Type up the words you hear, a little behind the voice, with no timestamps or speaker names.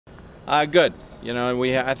Good. You know,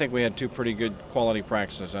 I think we had two pretty good quality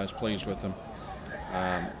practices. I was pleased with them.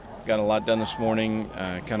 Got a lot done this morning.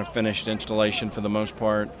 Kind of finished installation for the most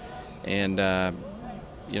part, and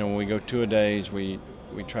you know, when we go two-a-days, we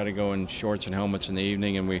try to go in shorts and helmets in the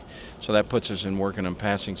evening, and so that puts us in working on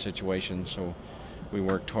passing situations. So we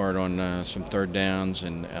worked hard on some third downs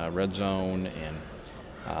and red zone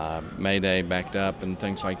and Mayday backed up and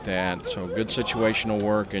things like that. So good situational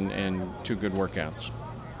work and two good workouts.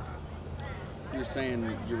 You're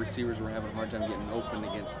saying your receivers were having a hard time getting open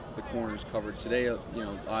against the corners coverage today. You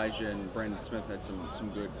know, Elijah and Brandon Smith had some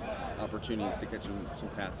good opportunities to catch some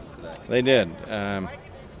passes today. They did.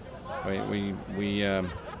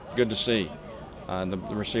 Good to see. The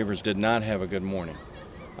receivers did not have a good morning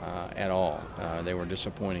at all. They were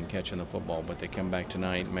disappointing catching the football, but they come back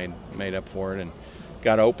tonight, made up for it, and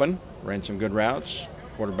got open, ran some good routes.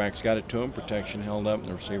 Quarterbacks got it to them, protection held up, and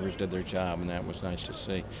the receivers did their job, and that was nice to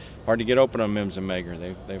see. Hard to get open on Mims and Mager.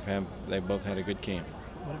 They've both had a good camp.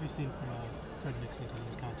 What have you seen from Fred Nixon, because he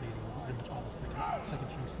was commentating pretty much all the second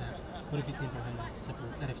string snaps? What have you seen from him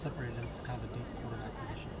that have separated him from kind of a deep quarterback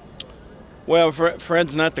position? Well,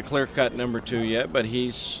 Fred's not the clear-cut number 2 yet, but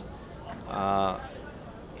he's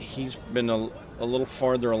been a little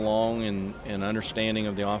farther along in understanding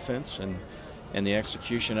of the offense and the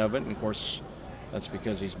execution of it. And of course, that's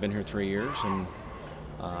because he's been here 3 years, and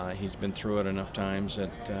he's been through it enough times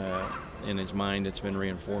that in his mind it's been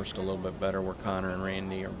reinforced a little bit better, where Connor and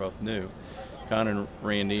Randy are both new. Connor and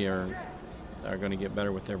Randy are going to get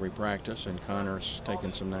better with every practice, and Connor's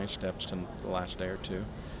taken some nice steps in the last day or two,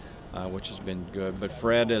 which has been good. But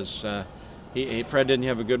Fred Fred didn't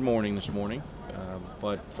have a good morning this morning,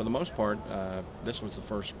 but for the most part, this was the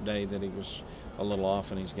first day that he was a little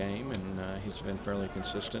off in his game, and he's been fairly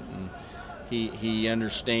consistent, and he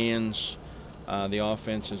understands the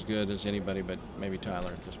offense as good as anybody but maybe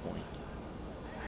Tyler at this point.